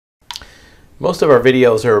Most of our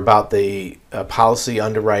videos are about the policy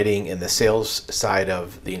underwriting and the sales side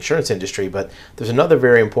of the insurance industry, but there's another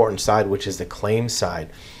very important side, which is the claims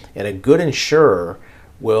side. And a good insurer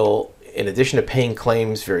will, in addition to paying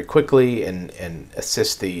claims very quickly and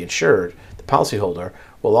assist the insured, the policyholder,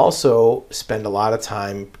 will also spend a lot of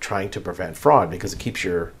time trying to prevent fraud because it keeps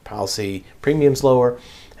your policy premiums lower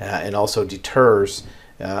and also deters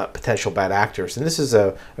potential bad actors. And this is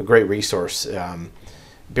a great resource.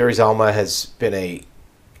 Barry Zalma has been a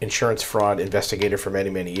insurance fraud investigator for many,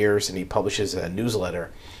 many years, and he publishes a newsletter,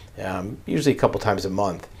 usually a couple times a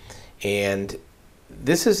month. And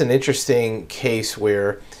this is an interesting case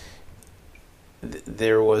where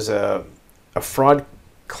there was a fraud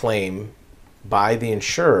claim by the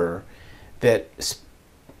insurer that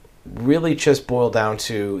really just boiled down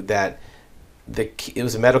to that it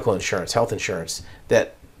was a medical insurance, health insurance,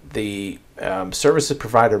 that the services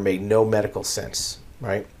provider made no medical sense.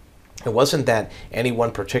 Right? It wasn't that any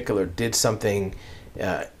one particular did something,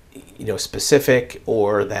 specific,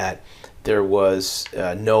 or that there was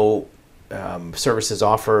no services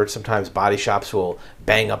offered. Sometimes body shops will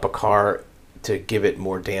bang up a car to give it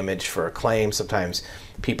more damage for a claim. Sometimes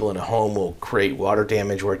people in a home will create water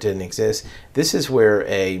damage where it didn't exist. This is where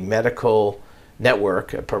a medical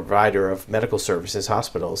network, a provider of medical services,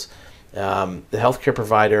 hospitals, the healthcare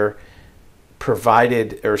provider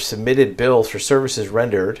provided or submitted bills for services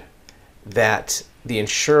rendered that the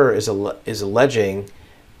insurer is alleging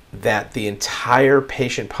that the entire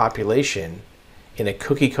patient population, in a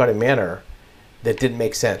cookie-cutter manner, that didn't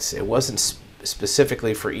make sense. It wasn't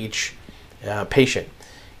specifically for each patient.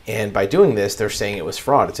 And by doing this, they're saying it was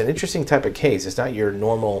fraud. It's an interesting type of case. It's not your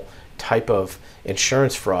normal type of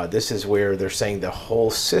insurance fraud. This is where they're saying the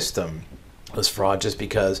whole system was fraud just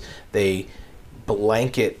because they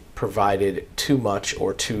blanket provided too much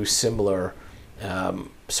or too similar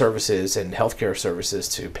services and healthcare services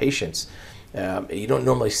to patients. You don't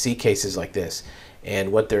normally see cases like this.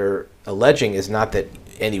 And what they're alleging is not that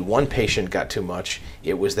any one patient got too much.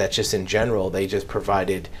 It was that just in general, they just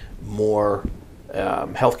provided more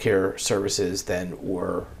healthcare services than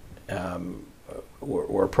were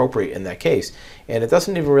appropriate in that case. And it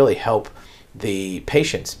doesn't even really help the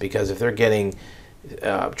patients, because if they're getting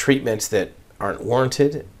treatments that aren't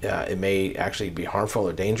warranted, it may actually be harmful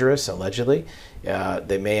or dangerous, allegedly.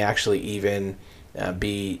 They may actually even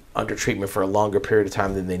be under treatment for a longer period of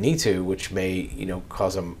time than they need to, which may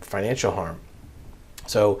cause them financial harm.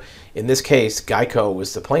 So in this case, Geico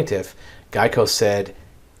was the plaintiff. Geico said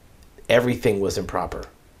everything was improper,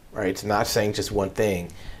 right? It's not saying just one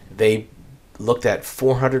thing. They looked at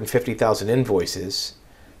 450,000 invoices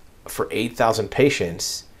for 8,000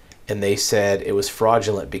 patients, and they said it was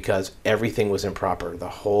fraudulent because everything was improper. The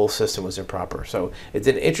whole system was improper. So it's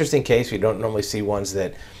an interesting case. We don't normally see ones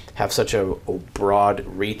that have such a broad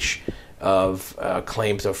reach of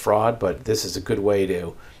claims of fraud, but this is a good way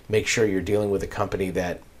to make sure you're dealing with a company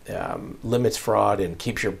that limits fraud and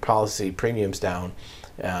keeps your policy premiums down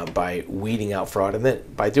by weeding out fraud. And then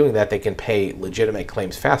by doing that, they can pay legitimate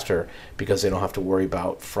claims faster because they don't have to worry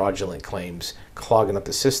about fraudulent claims clogging up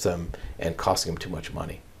the system and costing them too much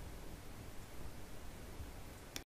money.